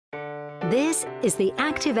This is the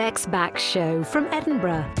ActiveX Back Show from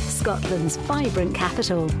Edinburgh, Scotland's vibrant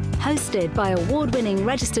capital. Hosted by award-winning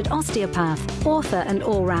registered osteopath, author and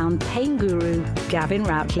all-round pain guru, Gavin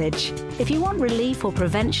Routledge. If you want relief or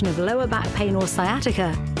prevention of lower back pain or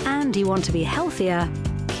sciatica, and you want to be healthier,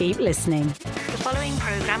 keep listening. The following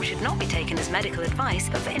programme should not be taken as medical advice,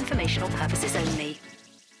 but for informational purposes only.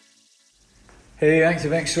 Hey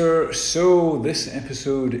ActiveXer, so this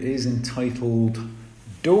episode is entitled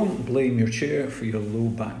Don't Blame Your Chair for Your Low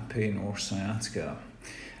Back Pain or Sciatica.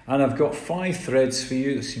 And I've got 5 threads for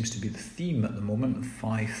you. That seems to be the theme at the moment,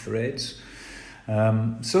 5 threads.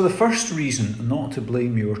 So the first reason not to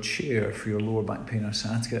blame your chair for your lower back pain or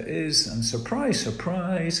sciatica is, and surprise,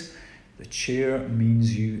 surprise, the chair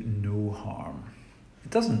means you no harm.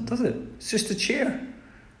 It doesn't, does it? It's just a chair.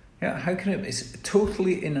 Yeah, how can it? It's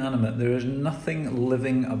totally inanimate. There is nothing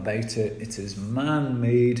living about it. It is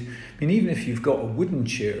man-made. I mean, even if you've got a wooden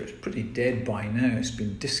chair, it's pretty dead by now. It's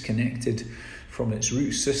been disconnected from its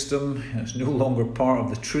root system. It's no longer part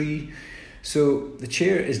of the tree. So the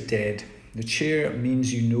chair is dead. The chair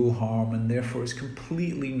means you no harm, and therefore it's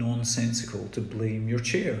completely nonsensical to blame your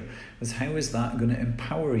chair. Because how is that going to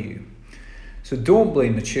empower you? So don't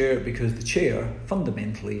blame the chair, because the chair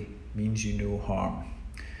fundamentally means you no harm.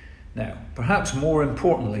 Now, perhaps more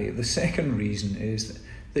importantly, the second reason is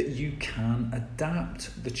that you can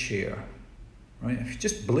adapt the chair, right? If you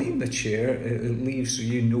just blame the chair, it leaves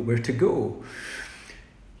you nowhere to go.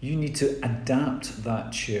 You need to adapt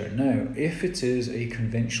that chair. Now, if it is a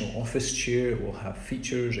conventional office chair, it will have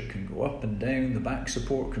features. It can go up and down. The back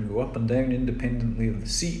support can go up and down independently of the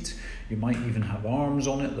seat. You might even have arms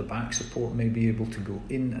on it. The back support may be able to go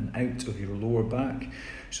in and out of your lower back.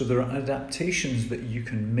 So there are adaptations that you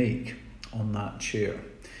can make on that chair.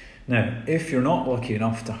 Now, if you're not lucky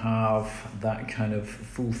enough to have that kind of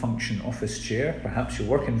full function office chair, perhaps you're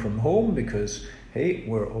working from home because, hey,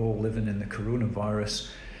 we're all living in the coronavirus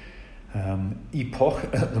epoch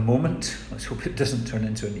at the moment. Let's hope it doesn't turn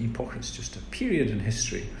into an epoch. It's just a period in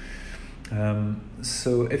history.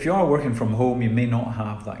 So if you are working from home, you may not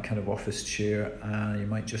have that kind of office chair. You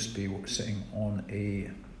might just be sitting on a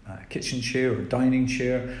kitchen chair or dining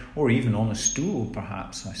chair, or even on a stool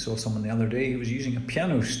perhaps. I saw someone the other day who was using a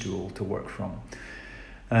piano stool to work from.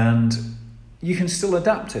 And you can still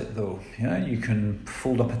adapt it though. Yeah, you can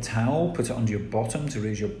fold up a towel, put it under your bottom to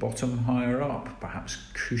raise your bottom higher up, perhaps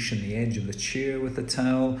cushion the edge of the chair with the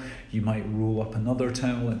towel. You might roll up another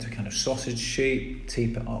towel into kind of sausage shape,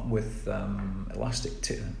 tape it up with elastic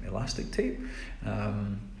tape.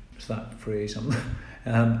 What's that phrase?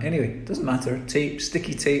 Anyway, doesn't matter.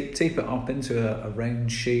 Sticky tape, tape it up into a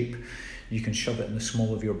round shape. You can shove it in the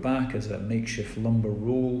small of your back as a makeshift lumbar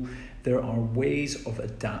roll. There are ways of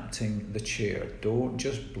adapting the chair. Don't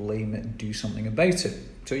just blame it, do something about it.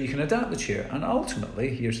 So you can adapt the chair, and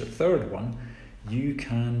ultimately, here's the third one, you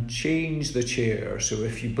can change the chair. So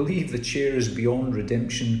if you believe the chair is beyond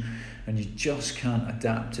redemption and you just can't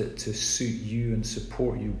adapt it to suit you and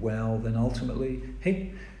support you well, then ultimately,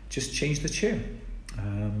 hey, just change the chair.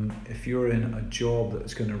 If you're in a job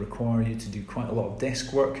that's going to require you to do quite a lot of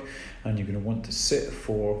desk work and you're going to want to sit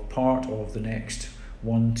for part of the next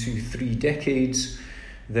 1, 2, 3 decades,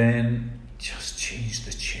 then just change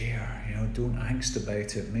the chair. Don't angst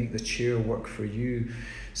about it. Make the chair work for you.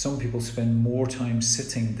 Some people spend more time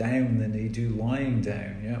sitting down than they do lying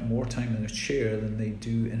down. Yeah, more time in a chair than they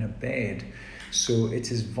do in a bed. So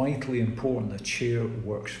it is vitally important the chair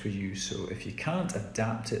works for you. So if you can't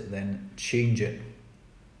adapt it, then change it.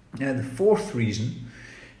 Now, the fourth reason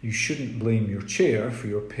you shouldn't blame your chair for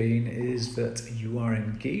your pain is that you are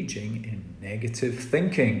engaging in negative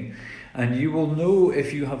thinking. And you will know,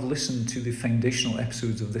 if you have listened to the foundational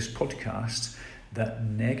episodes of this podcast, that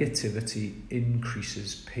negativity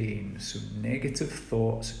increases pain. So negative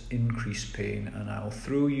thoughts increase pain. And I'll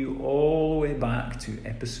throw you all the way back to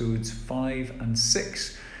episodes 5 and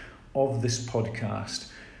 6 of this podcast,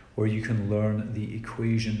 where you can learn the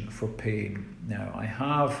equation for pain. Now,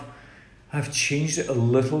 I've changed it a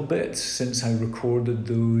little bit since I recorded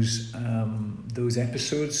those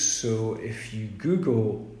episodes. So if you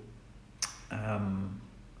Google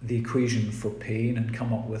the equation for pain and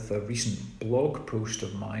come up with a recent blog post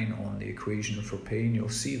of mine on the equation for pain, you'll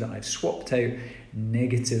see that I've swapped out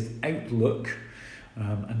negative outlook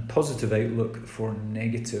and positive outlook for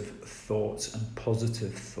negative thoughts and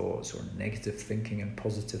positive thoughts, or negative thinking and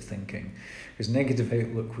positive thinking. Because negative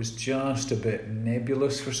outlook was just a bit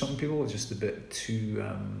nebulous for some people, just a bit too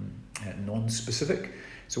non-specific.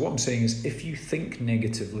 So what I'm saying is, if you think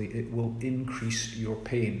negatively, it will increase your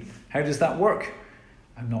pain. How does that work?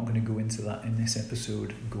 I'm not going to go into that in this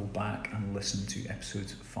episode. Go back and listen to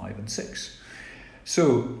episodes 5 and 6.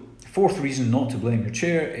 So, fourth reason not to blame your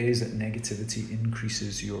chair is that negativity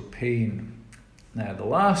increases your pain. Now, the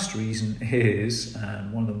last reason is,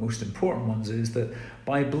 and one of the most important ones, is that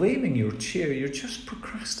by blaming your chair, you're just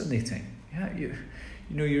procrastinating. Yeah,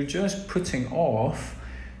 you're just putting off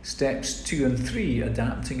steps 2 and 3,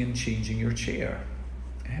 adapting and changing your chair.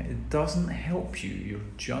 It doesn't help you. You're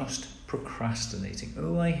just procrastinating.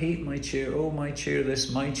 Oh, I hate my chair. Oh, my chair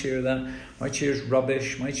this, my chair that. My chair's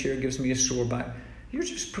rubbish. My chair gives me a sore back. You're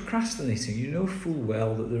just procrastinating. You know full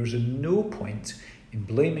well that there's no point in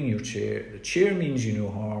blaming your chair. The chair means you no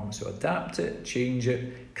harm, so adapt it, change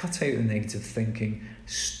it, cut out the negative thinking,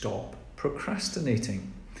 stop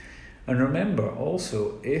procrastinating. And remember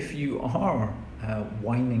also, if you are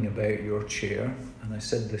whining about your chair, and I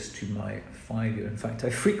said this to my 5-year, in fact I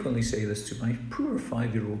frequently say this to my poor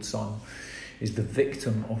 5-year-old son, is the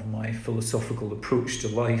victim of my philosophical approach to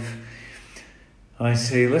life. I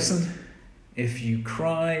say, listen, if you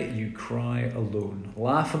cry alone.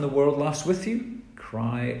 Laugh and the world laughs with you.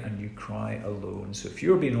 Cry and you cry alone. So if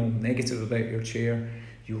you're being all negative about your chair,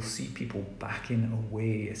 you'll see people backing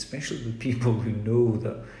away, especially the people who know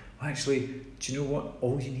that, actually, do you know what?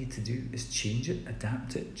 All you need to do is change it,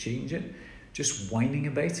 adapt it, change it. Just whining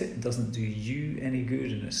about it doesn't do you any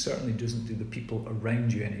good, and it certainly doesn't do the people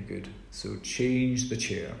around you any good. So change the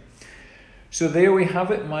chair. So there we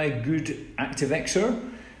have it, my good active Xer.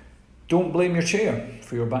 Don't blame your chair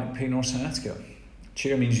for your back pain or sciatica.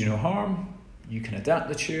 Chair means you no harm. You can adapt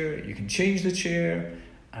the chair, you can change the chair,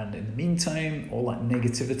 and in the meantime, all that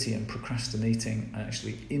negativity and procrastinating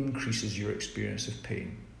actually increases your experience of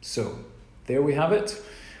pain. So, there we have it.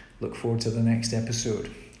 Look forward to the next episode.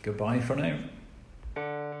 Goodbye for now.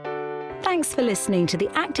 Thanks for listening to the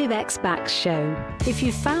ActiveX Back Show. If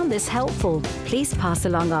you found this helpful, please pass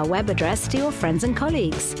along our web address to your friends and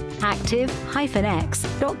colleagues,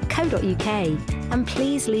 active-x.co.uk, and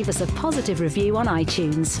please leave us a positive review on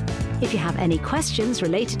iTunes. If you have any questions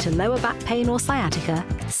related to lower back pain or sciatica,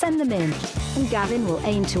 send them in, and Gavin will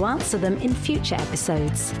aim to answer them in future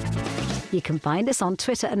episodes. You can find us on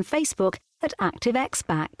Twitter and Facebook at ActiveX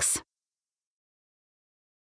Backs.